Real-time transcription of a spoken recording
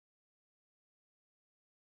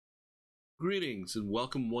Greetings and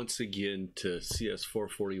welcome once again to CS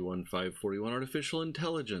 441-541 Artificial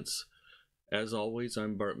Intelligence. As always,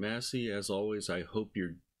 I'm Bart Massey. As always, I hope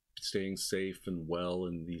you're staying safe and well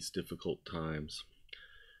in these difficult times.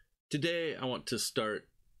 Today, I want to start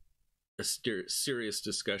a serious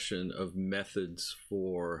discussion of methods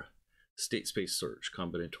for state space search,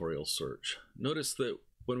 combinatorial search. Notice that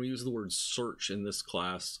when we use the word search in this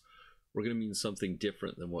class, we're going to mean something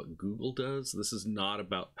different than what Google does. This is not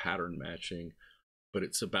about pattern matching, but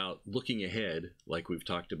it's about looking ahead, like we've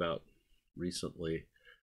talked about recently,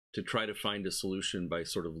 to try to find a solution by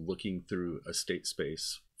sort of looking through a state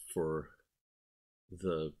space for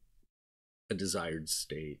a desired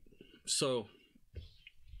state. So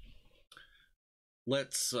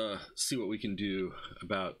let's see what we can do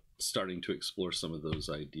about starting to explore some of those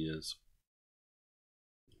ideas.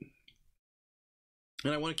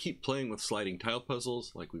 And I want to keep playing with sliding tile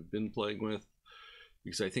puzzles like we've been playing with,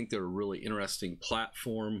 because I think they're a really interesting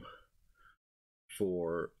platform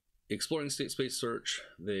for exploring state space search.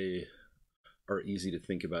 They are easy to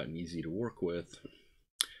think about and easy to work with.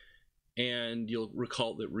 And you'll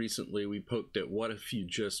recall that recently we poked at what if you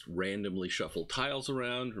just randomly shuffle tiles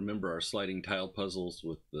around. Remember our sliding tile puzzles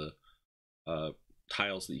with the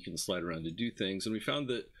tiles that you can slide around to do things. And we found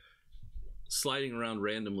that sliding around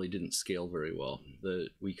randomly didn't scale very well, that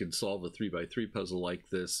we could solve a 3x3 puzzle like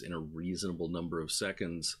this in a reasonable number of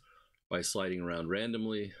seconds by sliding around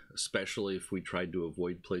randomly, especially if we tried to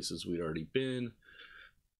avoid places we'd already been.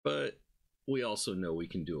 But we also know we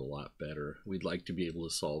can do a lot better. We'd like to be able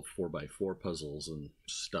to solve 4x4 puzzles and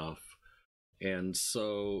stuff. And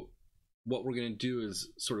so what we're going to do is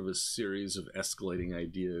sort of a series of escalating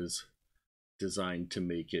ideas designed to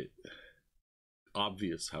make it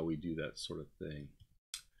obvious how we do that sort of thing.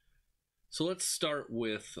 So let's start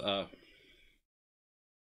with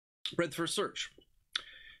breadth first search.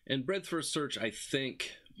 And breadth first search, I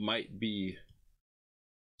think, might be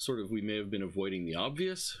sort of, we may have been avoiding the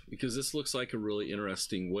obvious, because this looks like a really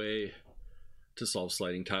interesting way to solve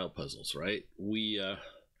sliding tile puzzles, right? We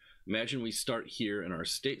imagine we start here in our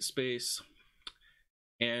state space,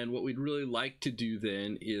 and what we'd really like to do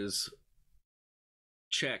then is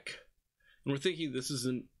check. And we're thinking this is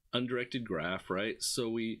an undirected graph, right? So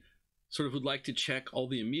we sort of would like to check all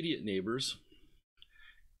the immediate neighbors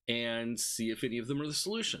and see if any of them are the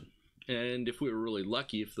solution. And if we were really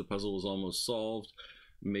lucky, if the puzzle was almost solved,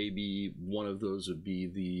 maybe one of those would be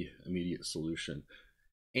the immediate solution.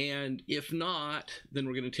 And if not, then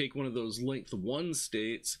we're going to take one of those length 1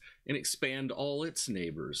 states and expand all its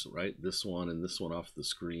neighbors, right? This one and this one off the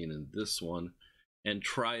screen and this one, and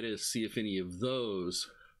try to see if any of those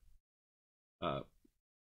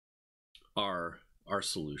are our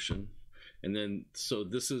solution. And then, so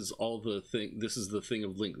this is all the thing, this is the thing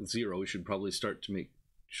of length 0. We should probably start to make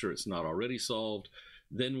sure it's not already solved.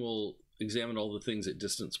 Then we'll examine all the things at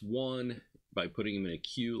distance 1 by putting them in a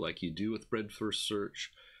queue like you do with breadth first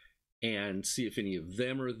search, and see if any of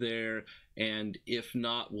them are there. And if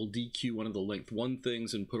not, we'll dequeue one of the length 1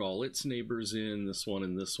 things and put all its neighbors in, this one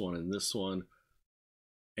and this one and this one,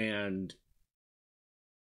 and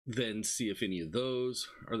then see if any of those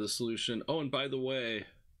are the solution. Oh, and by the way,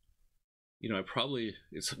 you know,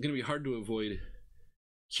 it's going to be hard to avoid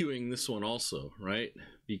queuing this one also, right?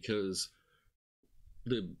 Because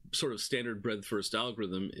the sort of standard breadth first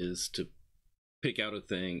algorithm is to pick out a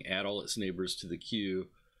thing, add all its neighbors to the queue,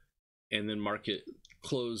 and then mark it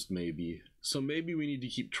closed maybe. So maybe we need to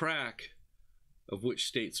keep track of which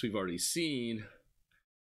states we've already seen.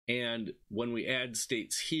 And when we add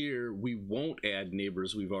states here, we won't add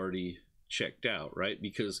neighbors we've already checked out, right?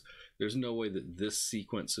 Because there's no way that this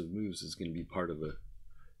sequence of moves is going to be part of a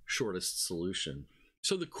shortest solution.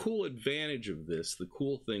 So the cool advantage of this, the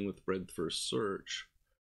cool thing with breadth first search,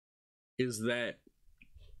 is that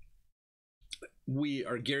we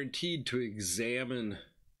are guaranteed to examine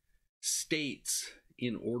states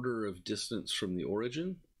in order of distance from the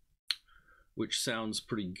origin, which sounds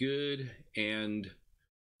pretty good. And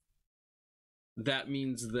that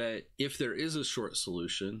means that if there is a short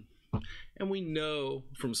solution, and we know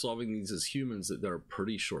from solving these as humans that there are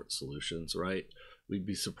pretty short solutions, right? We'd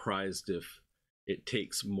be surprised if it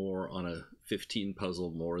takes more on a 15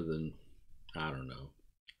 puzzle more than, I don't know,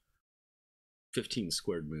 15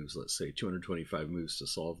 squared moves, let's say, 225 moves to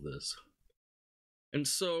solve this. And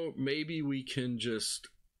so maybe we can just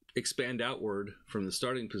expand outward from the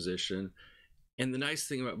starting position. And the nice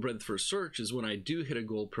thing about breadth first search is when I do hit a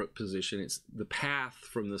goal position, it's the path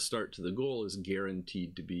from the start to the goal is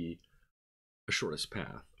guaranteed to be a shortest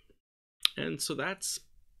path. And so that's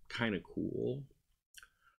kind of cool.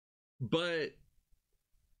 But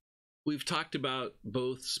we've talked about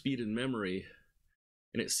both speed and memory,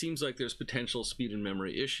 and it seems like there's potential speed and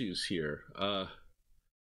memory issues here.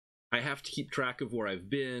 I have to keep track of where I've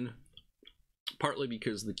been, partly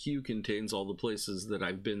because the queue contains all the places that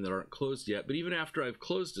I've been that aren't closed yet. But even after I've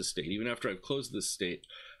closed a state, even after I've closed this state,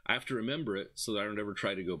 I have to remember it so that I don't ever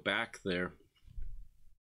try to go back there.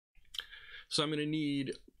 So I'm going to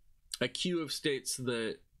need a queue of states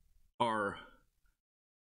that are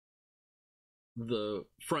the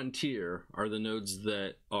frontier, are the nodes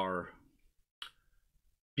that are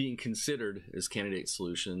being considered as candidate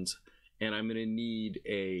solutions. And I'm going to need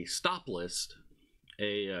a stop list,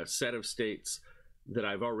 a set of states that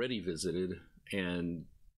I've already visited and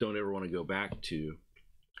don't ever want to go back to.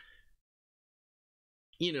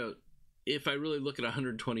 You know, if I really look at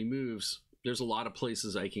 120 moves, there's a lot of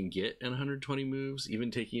places I can get in 120 moves,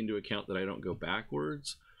 even taking into account that I don't go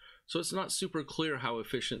backwards. So it's not super clear how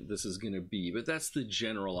efficient this is going to be, but that's the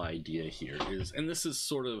general idea here. And this is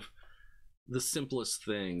sort of the simplest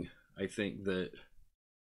thing, I think, that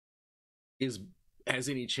has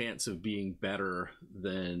any chance of being better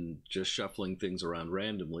than just shuffling things around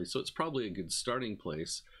randomly. So it's probably a good starting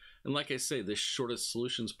place. And like I say, this shortest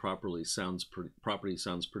solutions property sounds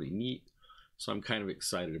pretty neat. So I'm kind of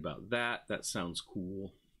excited about that. That sounds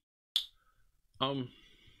cool.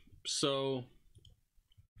 So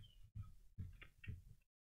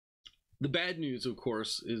the bad news, of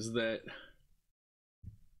course, is that,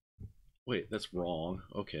 wait, that's wrong.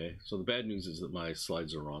 Okay, so the bad news is that my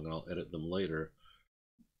slides are wrong, and I'll edit them later.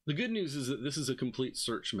 The good news is that this is a complete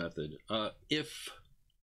search method.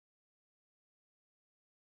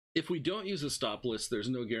 If we don't use a stop list, there's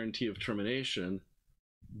no guarantee of termination,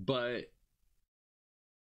 but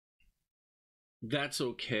that's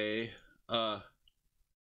okay. Because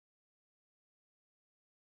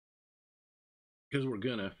we're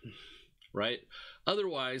gonna, right?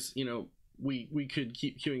 Otherwise, you know, we could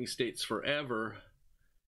keep queuing states forever.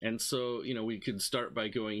 And so, you know, we could start by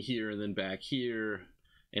going here and then back here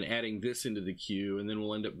and adding this into the queue, and then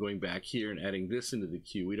we'll end up going back here and adding this into the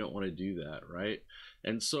queue. We don't want to do that, right?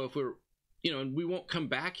 And so if we're, you know, and we won't come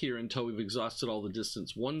back here until we've exhausted all the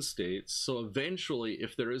distance one states. So eventually,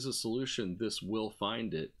 if there is a solution, this will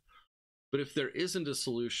find it. But if there isn't a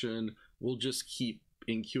solution, we'll just keep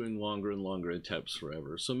enqueuing longer and longer attempts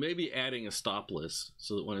forever. So maybe adding a stop list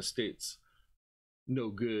so that when a state's no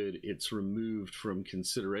good, it's removed from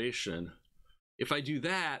consideration. If I do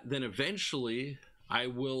that, then eventually I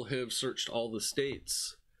will have searched all the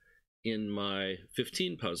states in my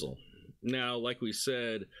 15 puzzle. Now, like we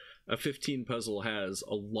said, a 15 puzzle has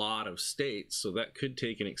a lot of states, so that could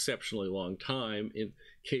take an exceptionally long time in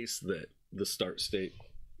case that the start state,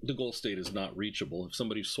 the goal state, is not reachable. If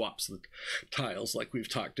somebody swaps the tiles, like we've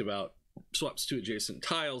talked about, swaps two adjacent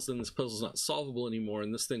tiles, then this puzzle's not solvable anymore,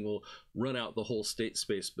 and this thing will run out the whole state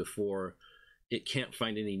space before it can't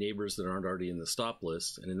find any neighbors that aren't already in the stop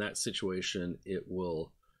list. And in that situation, it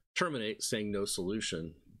will terminate, saying no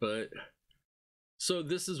solution. But so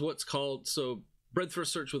this is what's called, so breadth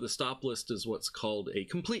first search with a stop list is what's called a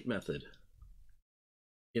complete method,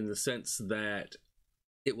 in the sense that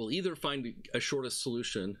it will either find a shortest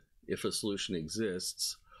solution if a solution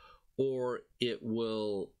exists, or it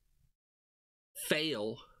will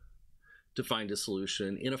fail to find a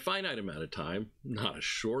solution in a finite amount of time, not a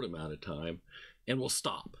short amount of time, and will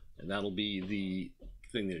stop. And that'll be the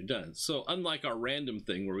thing that it does. So unlike our random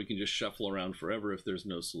thing where we can just shuffle around forever if there's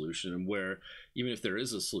no solution, and where even if there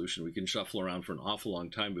is a solution, we can shuffle around for an awful long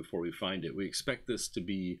time before we find it, we expect this to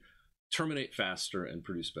be terminate faster and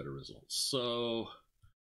produce better results. So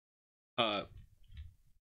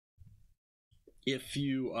if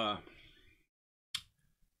you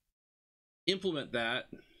implement that,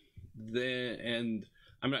 then, and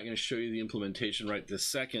I'm not going to show you the implementation right this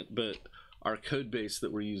second, but our code base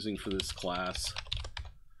that we're using for this class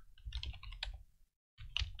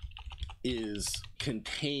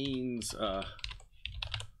contains an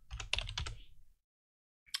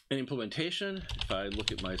implementation. If I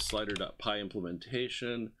look at my slider.py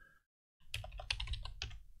implementation,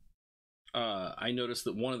 I notice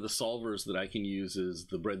that one of the solvers that I can use is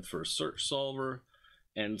the breadth first search solver.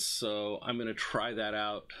 And so I'm going to try that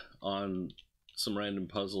out on some random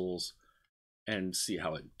puzzles and see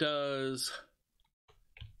how it does.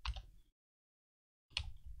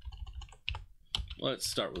 Let's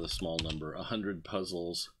start with a small number, 100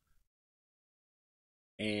 puzzles.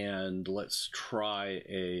 And let's try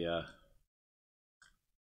a,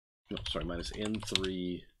 minus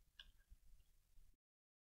N3.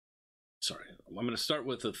 Sorry, I'm going to start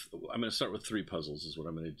with 3 puzzles is what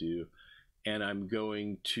I'm going to do. And I'm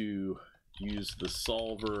going to use the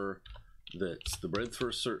solver That's the breadth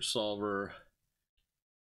first search solver.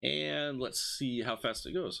 And let's see how fast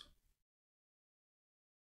it goes.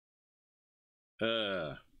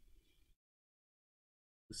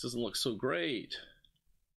 This doesn't look so great.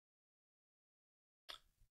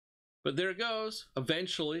 But there it goes.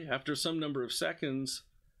 Eventually, after some number of seconds,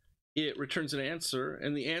 it returns an answer,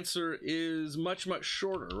 and the answer is much, much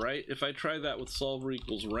shorter, right? If I try that with solver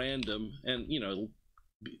equals random, and, you know,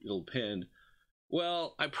 it'll append,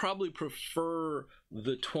 well, I probably prefer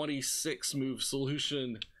the 26 move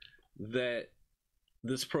solution that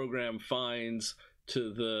this program finds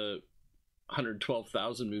to the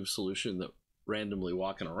 112,000 move solution that randomly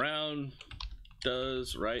walking around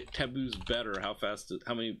does, right? Taboo's better. How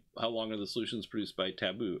long are the solutions produced by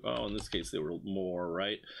Taboo? Oh, in this case they were more,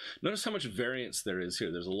 right? Notice how much variance there is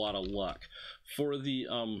here. There's a lot of luck. For the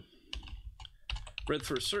breadth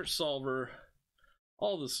first search solver,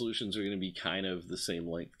 all the solutions are going to be kind of the same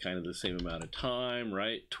length, kind of the same amount of time,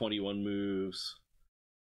 right? 21 moves,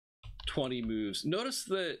 20 moves. Notice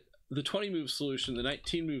that the 20 move solution, the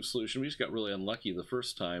 19 move solution, we just got really unlucky the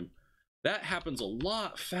first time. That happens a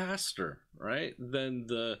lot faster, right, than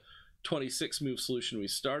the 26 move solution we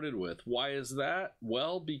started with. Why is that?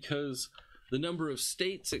 Well, because the number of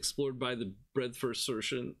states explored by the breadth first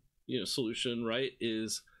solution, right,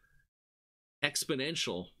 is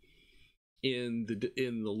exponential in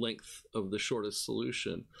the length of the shortest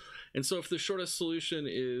solution. And so if the shortest solution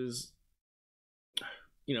is,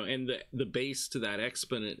 and the base to that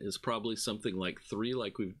exponent is probably something like 3,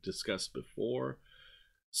 like we've discussed before.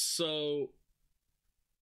 So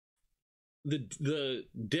the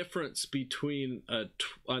difference between a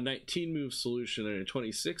 19 move solution and a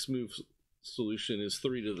 26 move solution is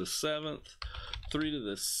 3 to the 7th. 3 to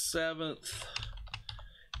the 7th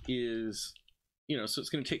is, so it's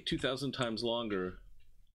going to take 2,000 times longer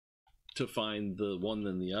to find the one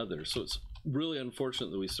than the other. So it's really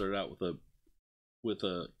unfortunate that we started out with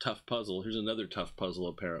a tough puzzle. Here's another tough puzzle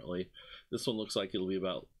apparently. This one looks like it'll be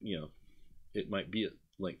about, it might be at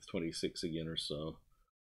length 26 again or so.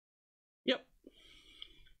 Yep.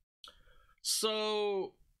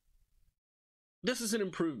 So this is an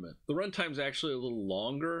improvement. The runtime's actually a little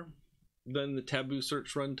longer than the Taboo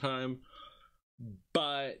search runtime,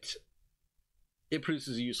 but it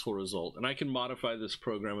produces a useful result. And I can modify this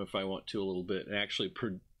program if I want to a little bit and actually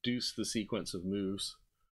produce the sequence of moves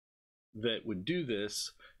that would do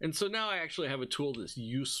this. And so now I actually have a tool that's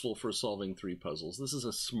useful for solving 3 puzzles. This is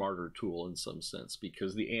a smarter tool in some sense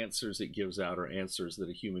because the answers it gives out are answers that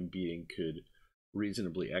a human being could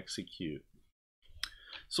reasonably execute.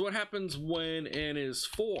 So what happens when n is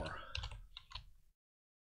 4?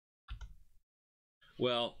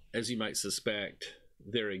 Well, as you might suspect,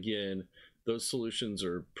 there again, those solutions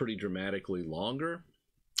are pretty dramatically longer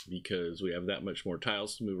because we have that much more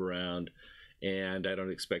tiles to move around. And I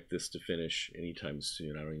don't expect this to finish anytime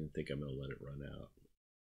soon. I don't even think I'm going to let it run out.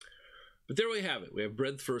 But there we have it. We have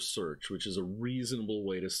breadth first search, which is a reasonable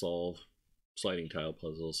way to solve sliding tile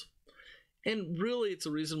puzzles. And really, it's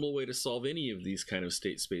a reasonable way to solve any of these kind of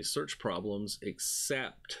state space search problems,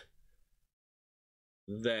 except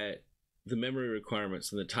that the memory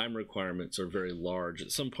requirements and the time requirements are very large.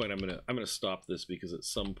 At some point, I'm gonna stop this because at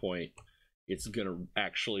some point it's going to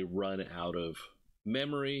actually run out of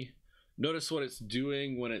memory. Notice what it's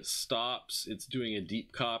doing when it stops. It's doing a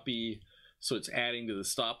deep copy, so it's adding to the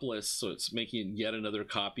stop list, so it's making yet another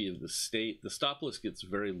copy of the state. The stop list gets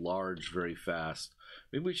very large very fast.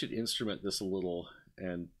 Maybe we should instrument this a little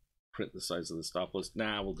and print the size of the stop list.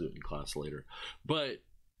 Nah, we'll do it in class later. But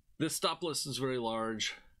this stop list is very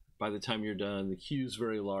large by the time you're done. The queue is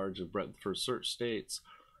very large of breadth first search states,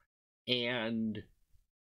 and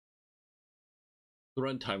the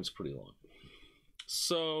runtime's pretty long.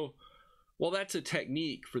 So, well, that's a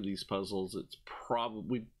technique for these puzzles. It's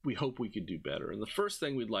probably, we hope we could do better. And the first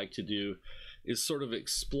thing we'd like to do is sort of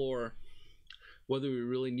explore whether we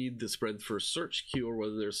really need this breadth first search queue or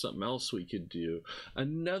whether there's something else we could do.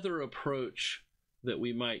 Another approach that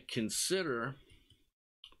we might consider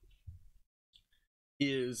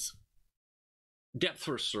is depth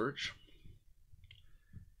first search.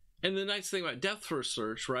 And the nice thing about depth first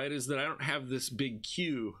search, right, is that I don't have this big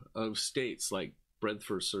queue of states like breadth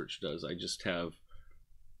first search does. I just have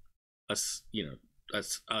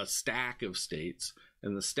a stack of states,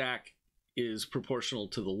 and the stack is proportional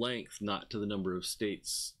to the length, not to the number of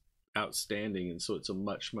states outstanding, and so it's a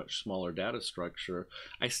much smaller data structure.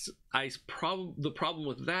 The problem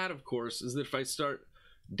with that, of course, is that if I start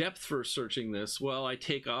depth first searching this, well, I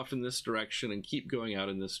take off in this direction and keep going out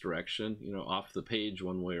in this direction, off the page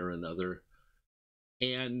one way or another,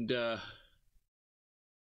 and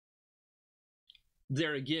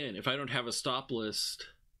there again, if I don't have a stop list,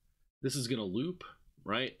 this is going to loop,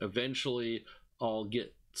 right? Eventually I'll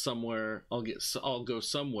get somewhere, I'll go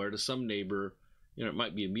somewhere to some neighbor. You know, it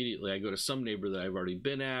might be immediately I go to some neighbor that I've already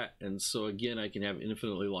been at, and so again I can have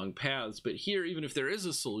infinitely long paths. But here, even if there is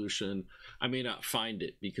a solution, I may not find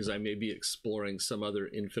it because I may be exploring some other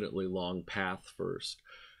infinitely long path first.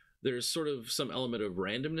 There's sort of some element of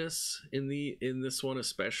randomness in this one,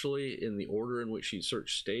 especially in the order in which you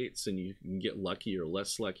search states, and you can get lucky or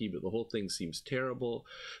less lucky, but the whole thing seems terrible.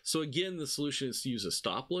 So again, the solution is to use a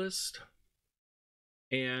stop list,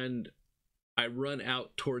 and I run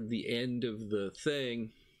out toward the end of the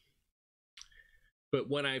thing.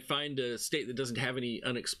 But when I find a state that doesn't have any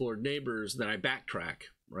unexplored neighbors, then I backtrack,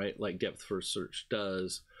 right? Like depth first search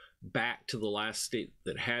does, back to the last state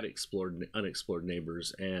that had unexplored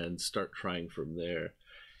neighbors and start trying from there.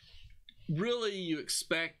 Really, you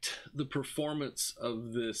expect the performance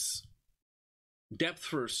of this depth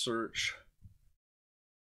first search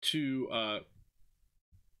to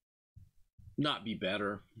not be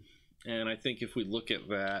better. And I think if we look at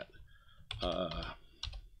that, I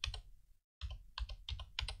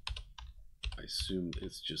assume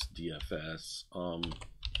it's just DFS.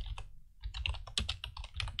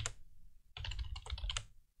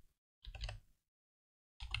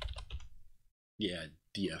 Yeah,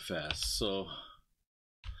 DFS. So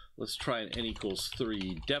let's try an n equals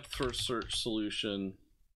 3 depth first search solution.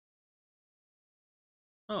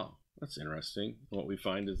 Oh, that's interesting. What we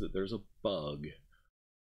find is that there's a bug.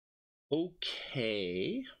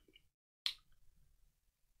 Okay.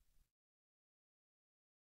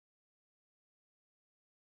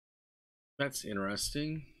 That's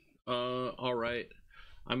interesting. All right.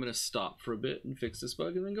 I'm going to stop for a bit and fix this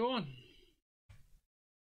bug and then go on.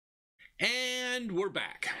 And we're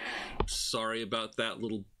back. Sorry about that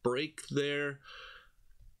little break there.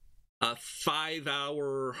 A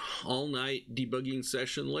 5-hour all-night debugging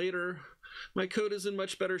session later, my code is in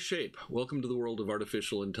much better shape. Welcome to the world of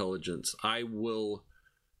artificial intelligence. I will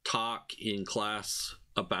talk in class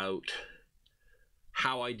about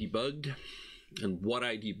how I debugged and what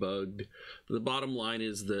I debugged. The bottom line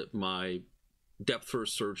is that my depth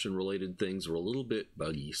first search and related things were a little bit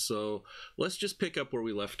buggy. So let's just pick up where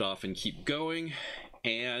we left off and keep going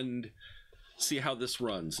and see how this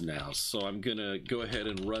runs now. So I'm gonna go ahead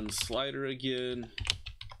and run slider again.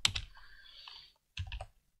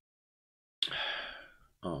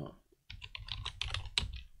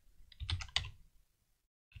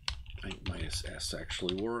 I think -s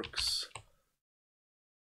actually works.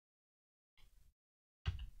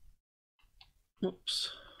 Whoops.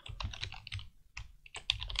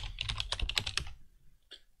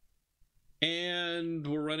 And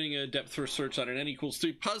we're running a depth first search on an n equals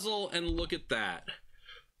 3 puzzle, and look at that.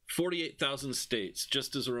 48,000 states.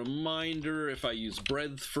 Just as a reminder, if I use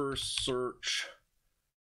breadth first search,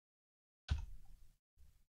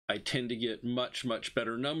 I tend to get much, much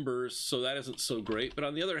better numbers, so that isn't so great. But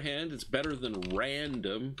on the other hand, it's better than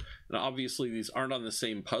random. And obviously, these aren't on the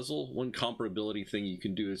same puzzle. One comparability thing you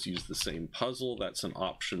can do is use the same puzzle. That's an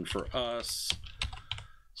option for us.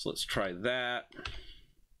 So let's try that.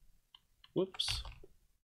 Whoops.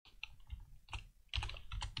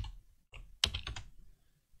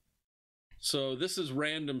 So this is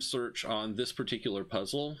random search on this particular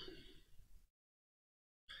puzzle.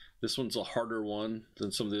 This one's a harder one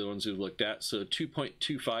than some of the other ones we've looked at. So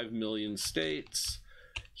 2.25 million states.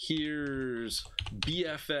 Here's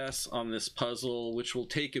BFS on this puzzle, which will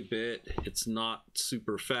take a bit. It's not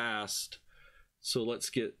super fast. So let's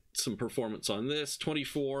get some performance on this.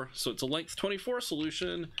 24. So it's a length 24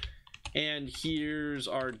 solution. And here's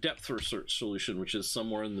our depth first search solution, which is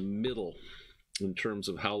somewhere in the middle in terms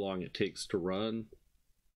of how long it takes to run.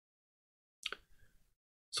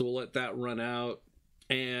 So we'll let that run out.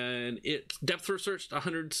 And it depth first searched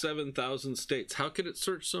 107,000 states. How could it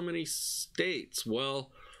search so many states?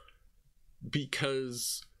 Well,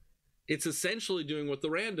 because it's essentially doing what the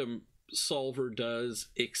random solver does,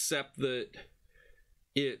 except that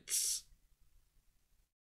it's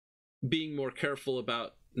being more careful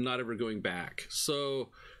about not ever going back. So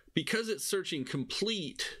because it's searching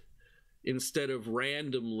complete instead of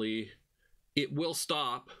randomly, it will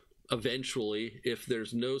stop eventually if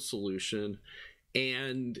there's no solution,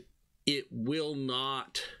 and it will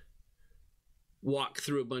not walk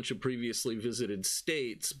through a bunch of previously visited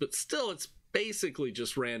states, but still it's basically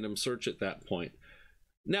just random search at that point.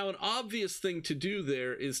 Now, an obvious thing to do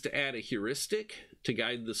there is to add a heuristic to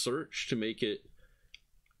guide the search to make it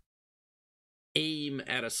aim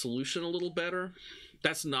at a solution a little better.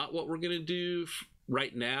 That's not what we're going to do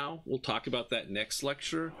right now. We'll talk about that next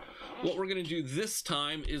lecture. What we're going to do this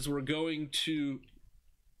time is we're going to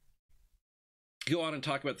go on and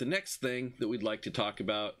talk about the next thing that we'd like to talk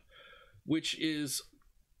about, which is,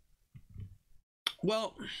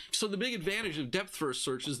 well, so the big advantage of depth first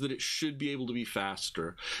search is that it should be able to be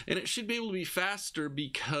faster. And it should be able to be faster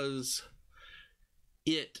because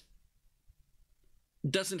it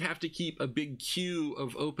doesn't have to keep a big queue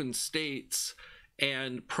of open states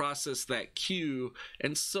and process that queue.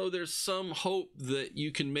 And so there's some hope that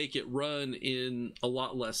you can make it run in a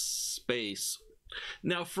lot less space.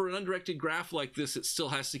 Now, for an undirected graph like this, it still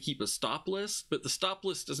has to keep a stop list, but the stop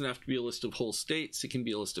list doesn't have to be a list of whole states. It can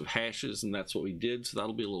be a list of hashes, and that's what we did, so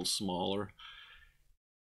that'll be a little smaller.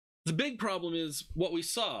 The big problem is what we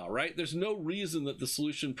saw, right? There's no reason that the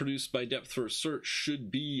solution produced by depth first search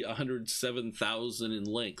should be 107,000 in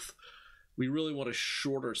length. We really want a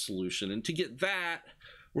shorter solution, and to get that,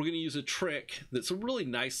 we're going to use a trick that's a really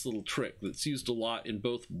nice little trick that's used a lot in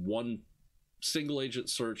both one single agent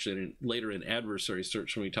search and later in adversary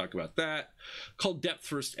search when we talk about that, called depth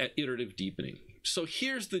first iterative deepening. So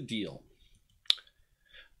here's the deal.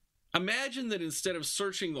 Imagine that instead of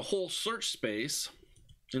searching the whole search space,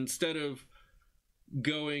 instead of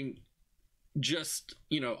going just,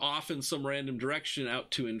 off in some random direction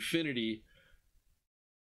out to infinity,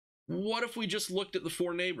 what if we just looked at the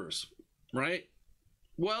 4 neighbors, right?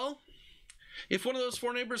 Well, if one of those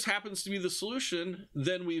 4 neighbors happens to be the solution,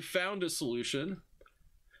 then we've found a solution.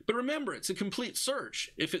 But remember, it's a complete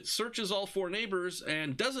search. If it searches all 4 neighbors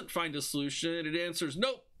and doesn't find a solution, it answers,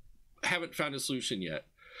 nope, haven't found a solution yet.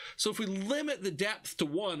 So if we limit the depth to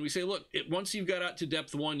 1, we say, look, once you've got out to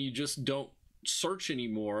depth 1, you just don't search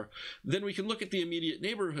anymore, then we can look at the immediate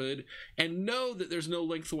neighborhood and know that there's no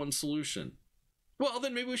length 1 solution. Well,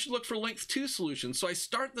 then maybe we should look for length 2 solutions. So I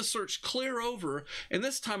start the search clear over, and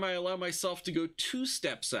this time I allow myself to go 2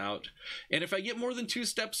 steps out. And if I get more than 2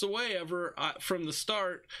 steps away ever from the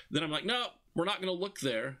start, then I'm like, no, we're not going to look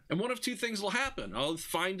there. And one of 2 things will happen. I'll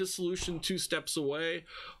find a solution 2 steps away,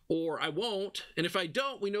 or I won't. And if I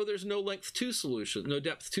don't, we know there's no length 2 solution, no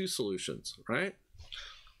depth 2 solutions, right?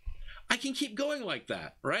 I can keep going like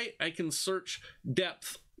that, right? I can search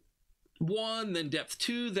depth 1, then depth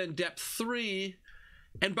 2, then depth 3.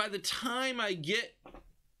 And by the time I get,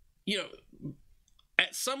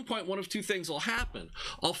 at some point, one of 2 things will happen.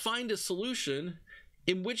 I'll find a solution,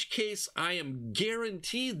 in which case I am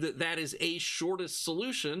guaranteed that that is a shortest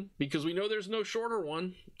solution, because we know there's no shorter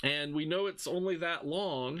one, and we know it's only that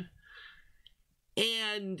long.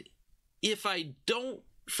 And if I don't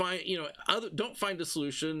find, don't find a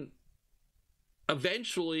solution,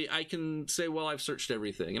 eventually I can say, well, I've searched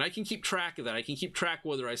everything, and I can keep track of that. I can keep track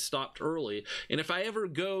whether I stopped early. And if I ever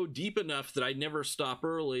go deep enough that I never stop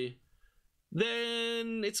early,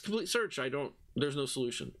 then it's complete search. There's no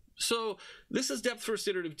solution. So this is depth first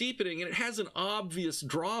iterative deepening, and it has an obvious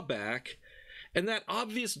drawback. And that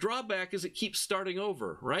obvious drawback is it keeps starting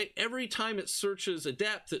over, right? Every time it searches a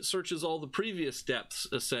depth, it searches all the previous depths,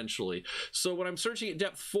 essentially. So when I'm searching at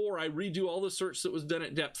depth 4, I redo all the search that was done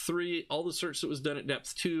at depth 3, all the search that was done at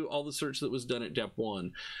depth 2, all the search that was done at depth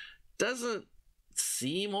 1. Doesn't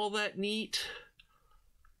seem all that neat.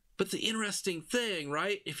 But the interesting thing,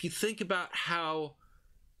 right? If you think about how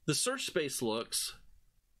the search space looks,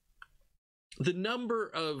 the number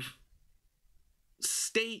of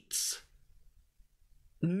states,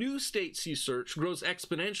 new states you search, grows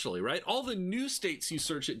exponentially, right? All the new states you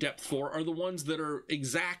search at depth 4 are the ones that are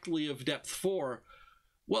exactly of depth 4.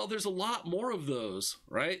 Well, there's a lot more of those,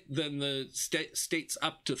 right, than the states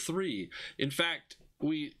up to 3. In fact,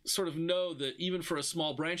 we sort of know that even for a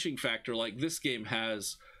small branching factor like this game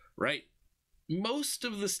has, right, most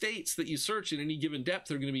of the states that you search in any given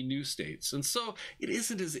depth are going to be new states. And so it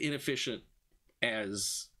isn't as inefficient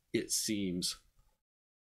as it seems.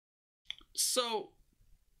 So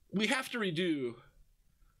we have to redo,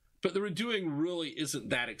 but the redoing really isn't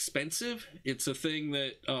that expensive. It's a thing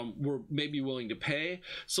that we're maybe willing to pay.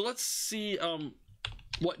 So let's see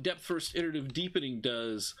what depth first iterative deepening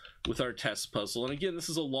does with our test puzzle. And again, this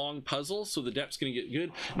is a long puzzle, so the depth's going to get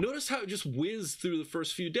good. Notice how it just whizzed through the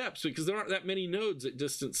first few depths, because there aren't that many nodes at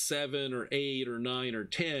distance 7 or 8 or 9 or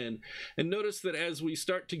 10. And notice that as we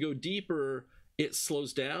start to go deeper, it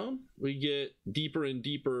slows down. We get deeper and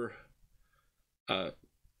deeper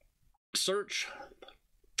search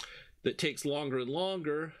that takes longer and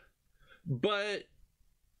longer, but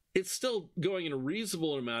it's still going in a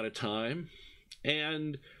reasonable amount of time.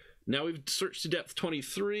 And now we've searched to depth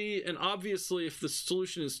 23, and obviously if the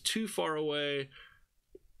solution is too far away,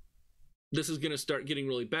 this is going to start getting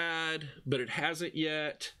really bad, but it hasn't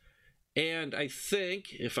yet. And I think,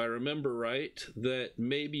 if I remember right, that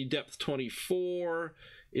maybe depth 24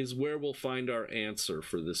 is where we'll find our answer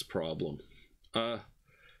for this problem.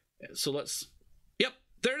 So let's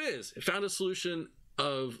there it is. It found a solution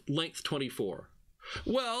of length 24.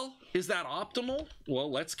 Well, is that optimal?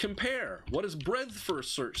 Well, let's compare. What does breadth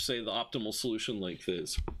first search say the optimal solution length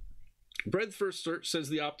is? Breadth first search says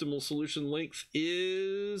the optimal solution length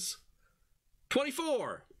is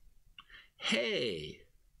 24. Hey,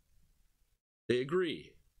 they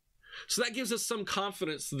agree. So that gives us some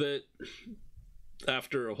confidence that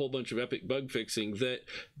after a whole bunch of epic bug fixing, that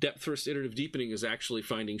depth first iterative deepening is actually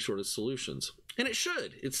finding shortest solutions. And it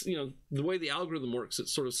should. It's, you know, the way the algorithm works,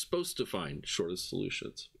 it's sort of supposed to find shortest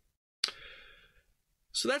solutions.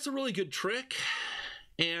 So that's a really good trick.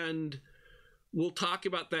 And we'll talk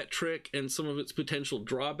about that trick and some of its potential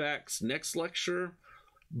drawbacks next lecture.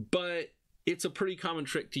 But it's a pretty common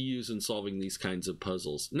trick to use in solving these kinds of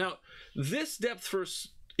puzzles. Now, this depth first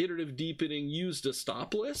iterative deepening used a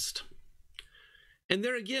stop list. And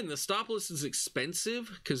there again, the stop list is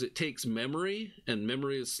expensive because it takes memory, and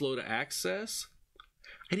memory is slow to access.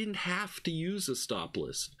 I didn't have to use a stop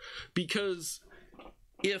list because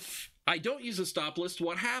if I don't use a stop list,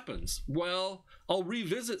 what happens? Well, I'll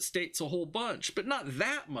revisit states a whole bunch, but not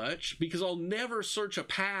that much because I'll never search a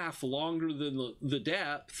path longer than the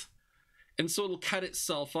depth. And so it'll cut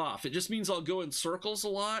itself off. It just means I'll go in circles a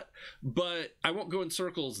lot, but I won't go in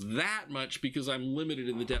circles that much because I'm limited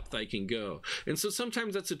in the depth I can go. And so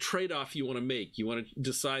sometimes that's a trade-off you want to make. You want to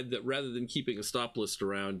decide that rather than keeping a stop list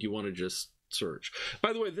around, you want to just search.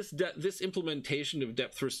 By the way, this implementation of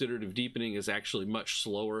depth first iterative deepening is actually much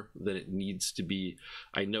slower than it needs to be.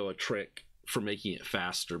 I know a trick for making it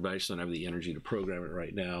faster, but I just don't have the energy to program it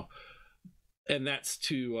right now. And that's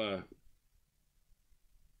to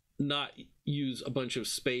not use a bunch of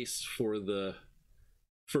space for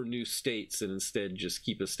new states and instead just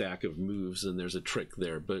keep a stack of moves, and there's a trick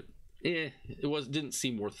there, but it didn't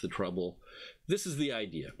seem worth the trouble. This is the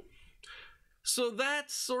idea. So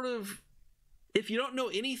that's sort of, if you don't know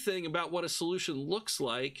anything about what a solution looks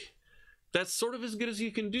like, that's sort of as good as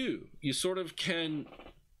you can do. You sort of can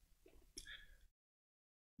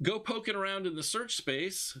go poking around in the search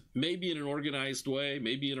space, maybe in an organized way,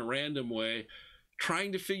 maybe in a random way,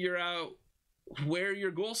 trying to figure out where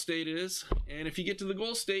your goal state is. And if you get to the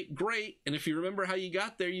goal state, great. And if you remember how you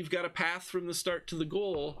got there, you've got a path from the start to the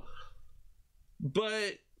goal.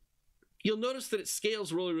 But you'll notice that it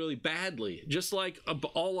scales really, really badly. Just like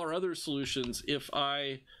all our other solutions, if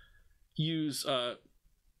I use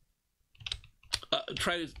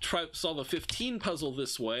try to solve a 15 puzzle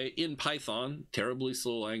this way in Python, terribly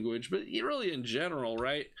slow language, but really in general,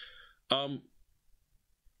 right?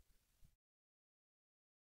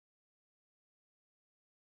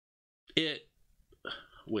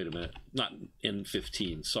 Wait a minute, not in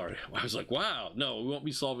 15, sorry. I was like, wow, no, we won't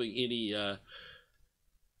be solving any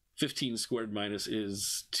 15 squared minus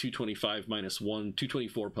is 225 minus 1,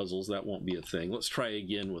 224 puzzles. That won't be a thing. Let's try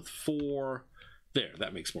again with 4. There,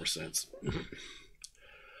 that makes more sense.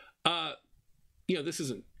 This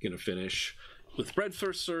isn't going to finish with breadth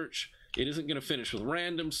first search. It isn't going to finish with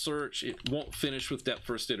random search. It won't finish with depth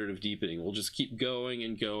first iterative deepening. We'll just keep going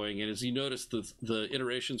and going. And as you notice, the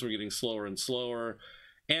iterations were getting slower and slower.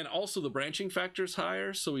 And also the branching factor is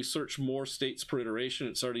higher, so we search more states per iteration.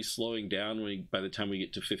 It's already slowing down by the time we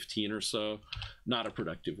get to 15 or so. Not a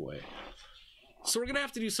productive way. So we're going to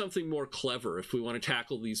have to do something more clever if we want to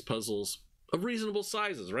tackle these puzzles of reasonable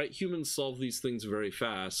sizes, right? Humans solve these things very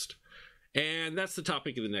fast. And that's the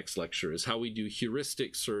topic of the next lecture, is how we do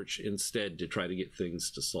heuristic search instead to try to get things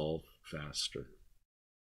to solve faster.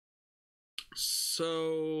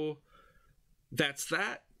 So that's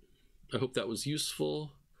that. I hope that was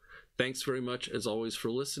useful. Thanks very much, as always, for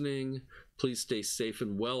listening. Please stay safe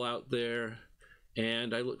and well out there.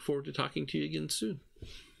 And I look forward to talking to you again soon.